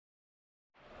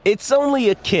It's only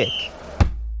a kick,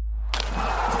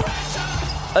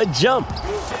 a jump,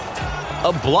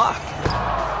 a block.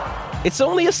 It's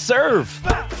only a serve.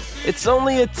 It's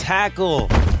only a tackle,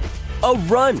 a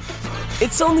run.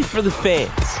 It's only for the fans.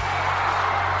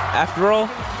 After all,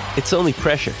 it's only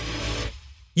pressure.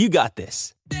 You got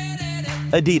this.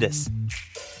 Adidas.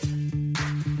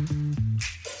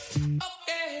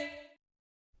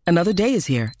 Another day is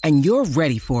here, and you're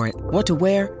ready for it. What to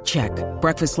wear? Check.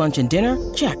 Breakfast, lunch, and dinner?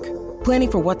 Check.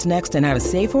 Planning for what's next and how to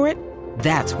save for it?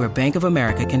 That's where Bank of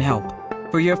America can help.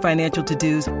 For your financial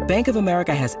to-dos, Bank of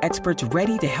America has experts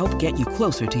ready to help get you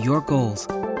closer to your goals.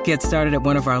 Get started at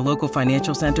one of our local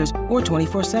financial centers or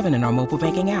 24/7 in our mobile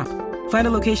banking app. Find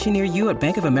a location near you at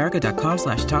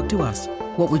bankofamerica.com/talktous.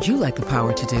 What would you like the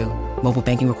power to do? Mobile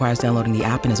banking requires downloading the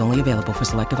app and is only available for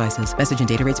select devices. Message and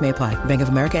data rates may apply. Bank of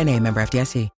America N.A., member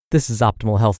FDIC. This is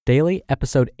Optimal Health Daily,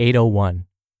 episode 801.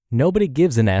 Nobody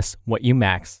Gives an S What You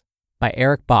Max by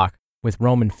Eric Bach with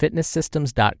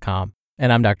RomanFitnessSystems.com.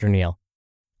 And I'm Dr. Neil.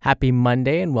 Happy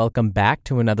Monday and welcome back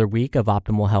to another week of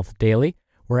Optimal Health Daily,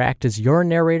 where I act as your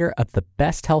narrator of the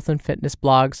best health and fitness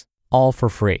blogs, all for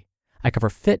free. I cover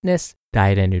fitness,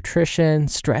 diet and nutrition,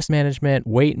 stress management,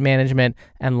 weight management,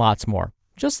 and lots more.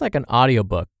 Just like an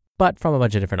audiobook, but from a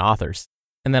bunch of different authors.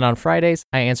 And then on Fridays,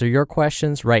 I answer your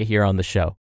questions right here on the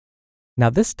show. Now,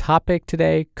 this topic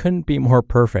today couldn't be more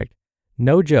perfect.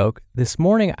 No joke, this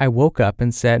morning I woke up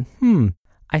and said,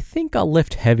 I think I'll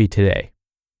lift heavy today.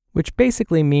 Which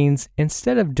basically means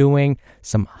instead of doing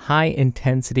some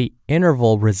high-intensity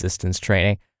interval resistance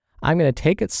training, I'm going to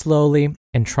take it slowly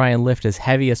and try and lift as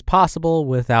heavy as possible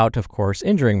without, of course,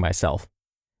 injuring myself.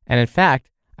 And in fact,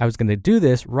 I was going to do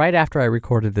this right after I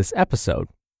recorded this episode.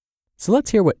 So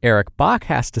let's hear what Eric Bach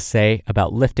has to say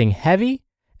about lifting heavy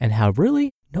and how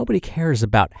really nobody cares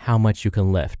about how much you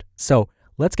can lift. So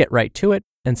let's get right to it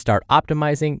and start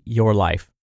optimizing your life.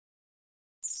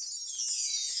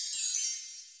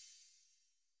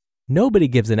 Nobody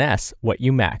Gives an S What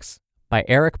You Max by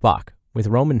Eric Bach with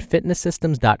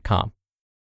RomanFitnessSystems.com.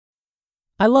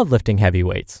 I love lifting heavy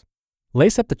weights.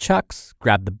 Lace up the chucks,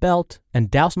 grab the belt,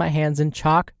 and douse my hands in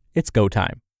chalk. It's go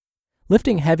time.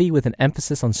 Lifting heavy with an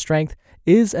emphasis on strength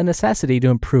is a necessity to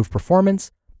improve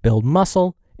performance, build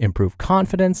muscle, improve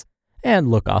confidence, and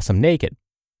look awesome naked.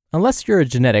 Unless you're a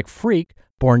genetic freak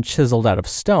born chiseled out of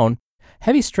stone,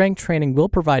 heavy strength training will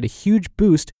provide a huge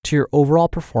boost to your overall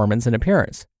performance and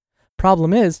appearance.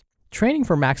 Problem is, training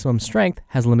for maximum strength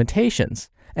has limitations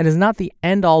and is not the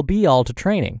end-all be-all to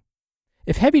training.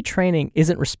 If heavy training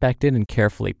isn't respected and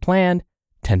carefully planned,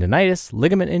 tendinitis,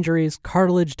 ligament injuries,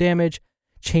 cartilage damage,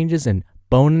 changes in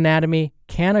bone anatomy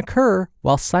can occur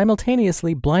while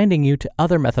simultaneously blinding you to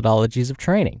other methodologies of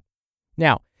training.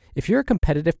 Now, if you're a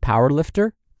competitive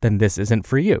powerlifter, then this isn't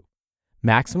for you.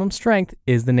 Maximum strength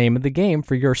is the name of the game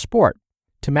for your sport.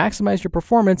 To maximize your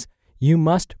performance, you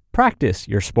must practice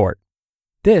your sport.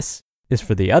 This is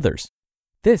for the others.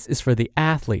 This is for the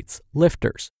athletes,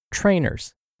 lifters,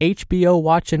 trainers, HBO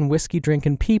watching, whiskey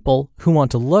drinking people who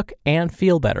want to look and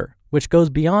feel better, which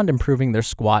goes beyond improving their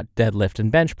squat, deadlift,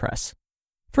 and bench press.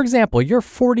 For example, your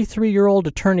 43-year-old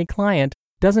attorney client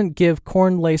doesn't give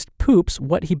corn-laced poops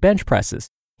what he bench presses.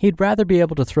 He'd rather be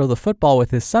able to throw the football with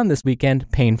his son this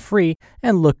weekend pain-free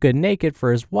and look good naked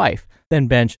for his wife than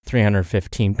bench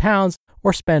 315 pounds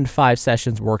or spend 5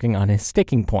 sessions working on his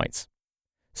sticking points.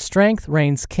 Strength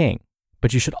reigns king,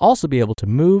 but you should also be able to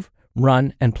move,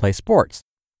 run, and play sports.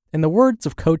 In the words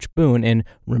of Coach Boone in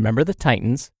Remember the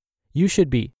Titans, you should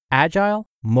be agile,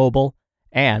 mobile,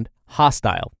 and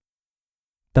hostile.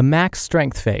 The max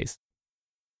strength phase.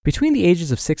 Between the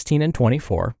ages of 16 and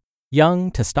 24,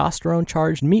 young,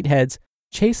 testosterone-charged meatheads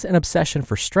chase an obsession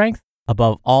for strength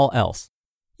above all else.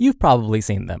 You've probably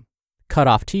seen them.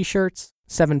 Cut-off t-shirts,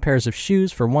 7 pairs of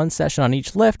shoes for 1 session on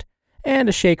each lift, and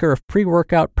a shaker of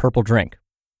pre-workout purple drink.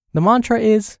 The mantra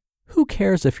is, who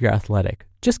cares if you're athletic?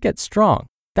 Just get strong.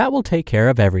 That will take care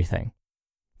of everything.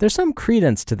 There's some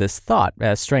credence to this thought,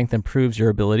 as strength improves your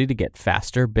ability to get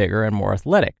faster, bigger, and more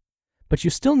athletic. But you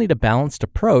still need a balanced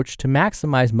approach to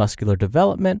maximize muscular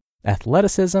development,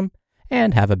 athleticism,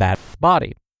 and have a bad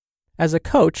body. As a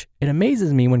coach, it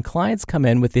amazes me when clients come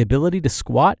in with the ability to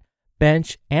squat,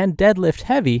 bench, and deadlift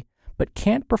heavy, but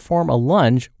can't perform a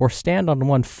lunge or stand on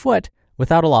one foot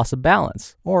without a loss of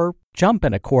balance, or jump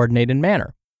in a coordinated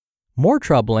manner. More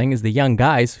troubling is the young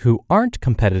guys who aren't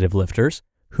competitive lifters,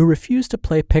 who refuse to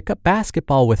play pickup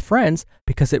basketball with friends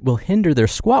because it will hinder their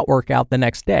squat workout the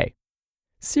next day.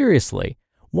 Seriously,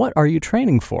 what are you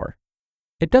training for?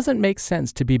 It doesn't make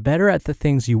sense to be better at the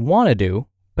things you want to do,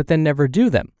 but then never do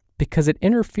them, because it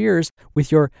interferes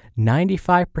with your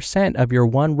 95% of your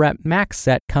 1-rep max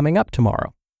set coming up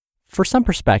tomorrow. For some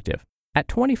perspective, at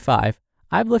 25,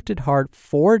 I've lifted hard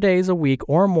 4 days a week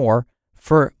or more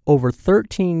for over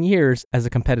 13 years as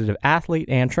a competitive athlete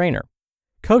and trainer.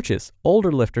 Coaches,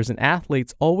 older lifters, and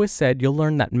athletes always said you'll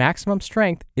learn that maximum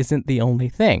strength isn't the only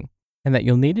thing, and that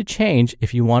you'll need to change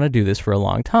if you want to do this for a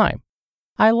long time.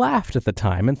 I laughed at the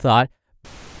time and thought,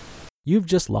 you've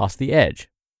just lost the edge.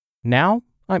 Now,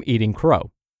 I'm eating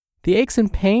crow. The aches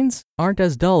and pains aren't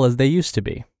as dull as they used to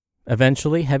be.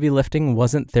 Eventually, heavy lifting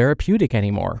wasn't therapeutic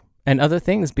anymore, and other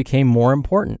things became more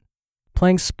important.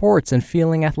 Playing sports and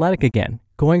feeling athletic again,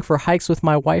 going for hikes with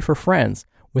my wife or friends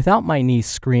without my knees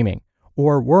screaming,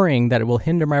 or worrying that it will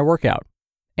hinder my workout,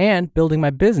 and building my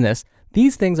business,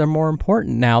 these things are more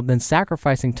important now than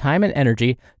sacrificing time and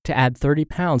energy to add 30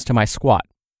 pounds to my squat.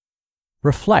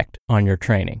 Reflect on your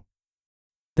training.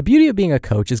 The beauty of being a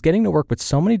coach is getting to work with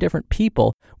so many different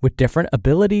people with different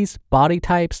abilities, body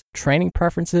types, training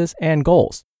preferences, and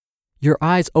goals. Your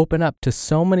eyes open up to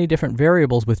so many different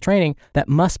variables with training that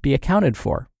must be accounted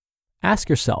for. Ask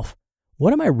yourself,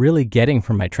 what am I really getting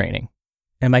from my training?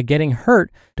 Am I getting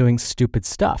hurt doing stupid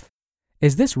stuff?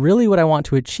 Is this really what I want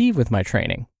to achieve with my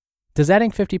training? Does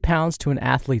adding 50 pounds to an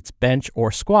athlete's bench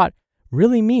or squat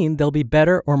really mean they'll be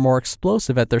better or more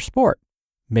explosive at their sport?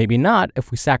 Maybe not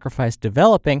if we sacrifice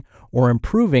developing or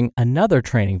improving another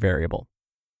training variable.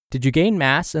 Did you gain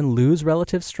mass and lose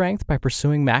relative strength by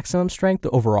pursuing maximum strength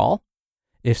overall?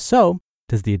 If so,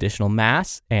 does the additional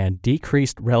mass and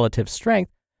decreased relative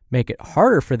strength make it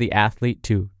harder for the athlete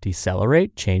to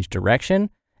decelerate, change direction,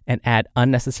 and add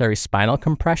unnecessary spinal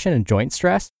compression and joint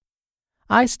stress?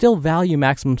 I still value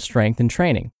maximum strength in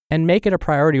training and make it a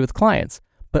priority with clients,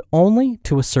 but only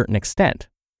to a certain extent.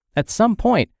 At some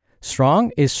point,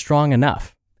 strong is strong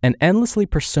enough, and endlessly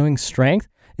pursuing strength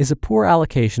is a poor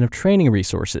allocation of training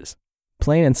resources.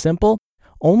 Plain and simple,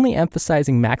 only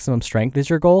emphasizing maximum strength as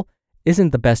your goal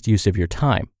isn't the best use of your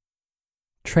time.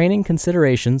 Training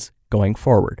considerations going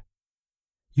forward.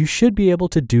 You should be able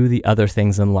to do the other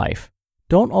things in life.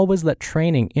 Don't always let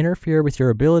training interfere with your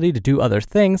ability to do other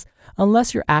things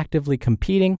unless you're actively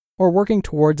competing or working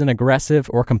towards an aggressive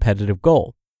or competitive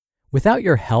goal. Without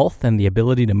your health and the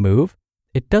ability to move,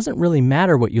 it doesn't really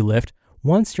matter what you lift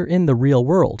once you're in the real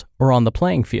world or on the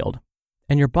playing field.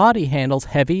 And your body handles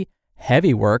heavy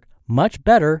work much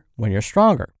better when you're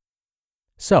stronger.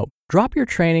 So, drop your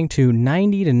training to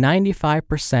 90 to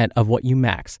 95% of what you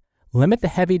max. Limit the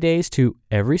heavy days to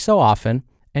every so often,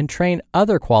 and train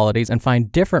other qualities and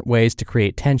find different ways to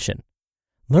create tension.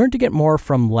 Learn to get more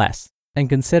from less, and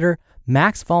consider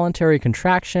max voluntary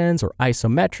contractions or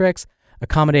isometrics,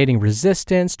 accommodating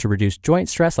resistance to reduce joint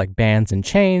stress like bands and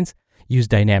chains, use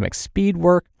dynamic speed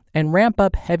work, and ramp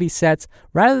up heavy sets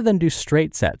rather than do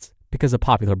straight sets because a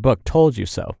popular book told you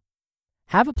so.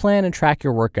 Have a plan and track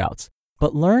your workouts,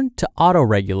 but learn to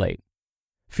auto-regulate.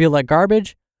 Feel like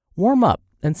garbage? Warm up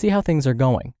and see how things are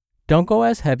going. Don't go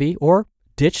as heavy or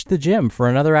ditch the gym for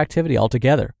another activity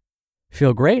altogether.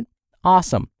 Feel great?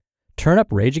 Awesome. Turn up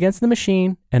Rage Against the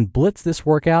Machine and blitz this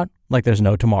workout like there's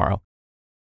no tomorrow.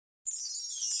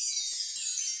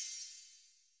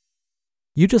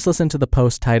 You just listened to the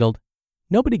post titled,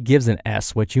 Nobody Gives an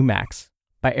S What You Max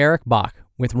by Eric Bach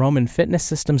with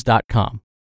RomanFitnessSystems.com.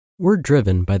 We're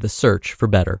driven by the search for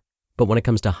better, but when it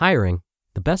comes to hiring,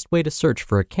 the best way to search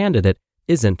for a candidate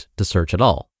isn't to search at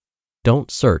all.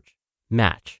 Don't search,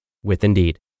 match with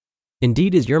Indeed.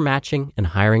 Indeed is your matching and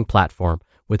hiring platform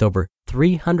with over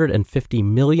 350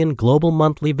 million global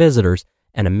monthly visitors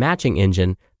and a matching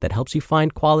engine that helps you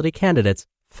find quality candidates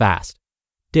fast.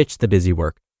 Ditch the busy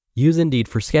work. Use Indeed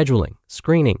for scheduling,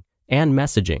 screening, and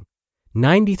messaging.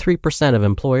 93% of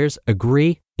employers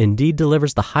agree Indeed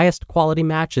delivers the highest quality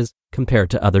matches compared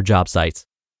to other job sites.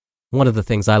 One of the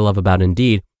things I love about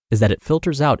Indeed is that it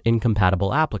filters out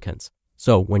incompatible applicants.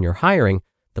 So when you're hiring,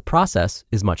 the process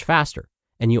is much faster,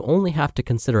 and you only have to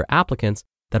consider applicants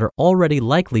that are already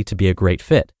likely to be a great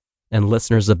fit. And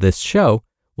listeners of this show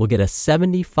will get a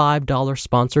 $75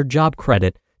 sponsored job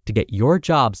credit to get your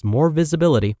jobs more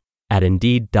visibility at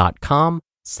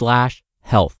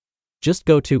Indeed.com/health. Just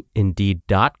go to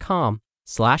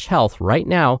Indeed.com/health right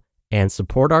now and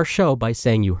support our show by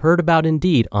saying you heard about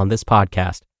Indeed on this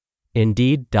podcast.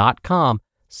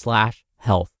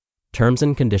 Indeed.com/health. Terms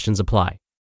and conditions apply.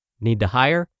 Need to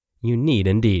hire? You need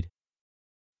Indeed.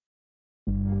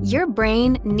 Your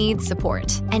brain needs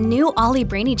support, and new Ollie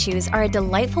Brainy Chews are a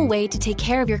delightful way to take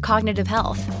care of your cognitive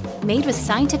health. Made with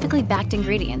scientifically backed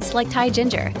ingredients like Thai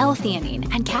ginger,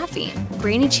 L-theanine, and caffeine,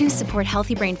 Brainy Chews support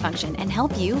healthy brain function and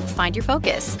help you find your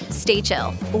focus, stay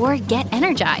chill, or get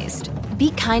energized. Be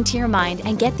kind to your mind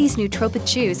and get these nootropic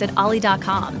chews at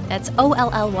olly.com. That's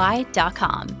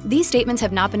OLLY.com. These statements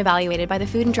have not been evaluated by the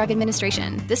Food and Drug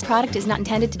Administration. This product is not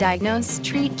intended to diagnose,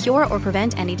 treat, cure, or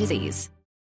prevent any disease.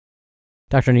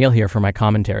 Dr. Neil here for my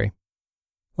commentary.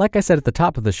 Like I said at the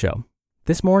top of the show,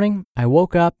 this morning I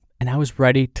woke up and I was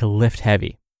ready to lift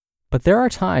heavy. But there are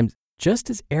times, just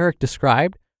as Eric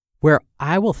described, where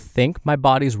I will think my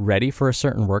body's ready for a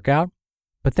certain workout,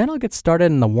 but then I'll get started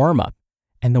in the warm-up,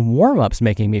 and the warm-up's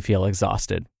making me feel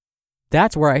exhausted.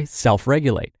 That's where I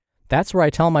self-regulate. That's where I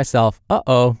tell myself,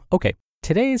 okay,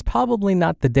 today is probably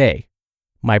not the day.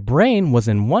 My brain was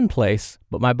in one place,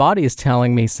 but my body is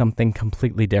telling me something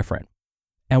completely different.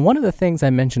 And one of the things I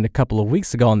mentioned a couple of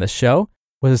weeks ago on this show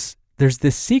was there's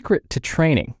this secret to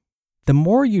training. The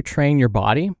more you train your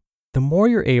body, the more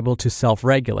you're able to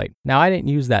self-regulate. Now, I didn't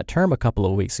use that term a couple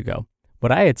of weeks ago.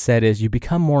 What I had said is you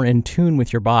become more in tune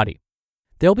with your body.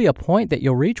 There'll be a point that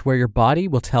you'll reach where your body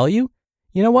will tell you,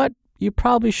 you know what, you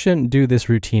probably shouldn't do this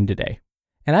routine today.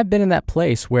 And I've been in that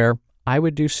place where I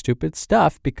would do stupid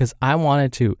stuff because I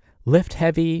wanted to lift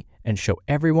heavy and show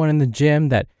everyone in the gym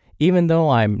that even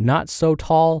though I'm not so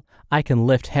tall, I can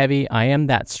lift heavy, I am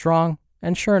that strong,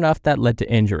 and sure enough, that led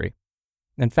to injury.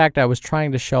 In fact, I was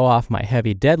trying to show off my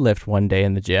heavy deadlift one day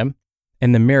in the gym.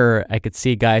 In the mirror, I could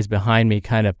see guys behind me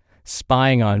kind of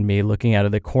spying on me, looking out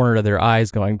of the corner of their eyes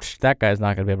going, that guy's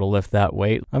not going to be able to lift that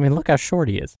weight. I mean, look how short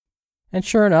he is. And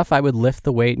sure enough, I would lift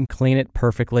the weight and clean it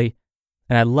perfectly.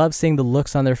 And I loved seeing the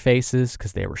looks on their faces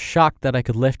because they were shocked that I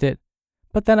could lift it.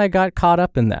 But then I got caught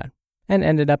up in that and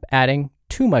ended up adding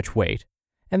too much weight.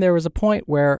 And there was a point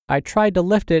where I tried to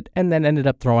lift it and then ended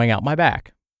up throwing out my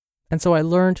back. And so I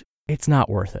learned it's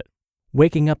not worth it.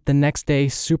 Waking up the next day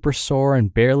super sore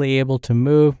and barely able to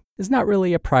move is not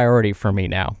really a priority for me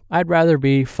now. I'd rather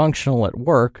be functional at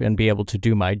work and be able to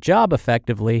do my job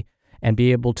effectively and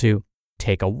be able to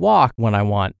take a walk when I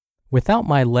want without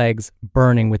my legs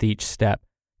burning with each step.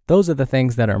 Those are the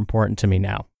things that are important to me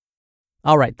now.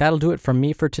 All right, that'll do it from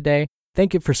me for today.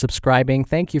 Thank you for subscribing.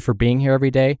 Thank you for being here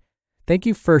every day. Thank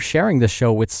you for sharing this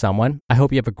show with someone. I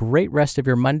hope you have a great rest of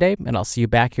your Monday, and I'll see you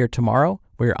back here tomorrow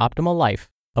where your optimal life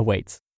awaits.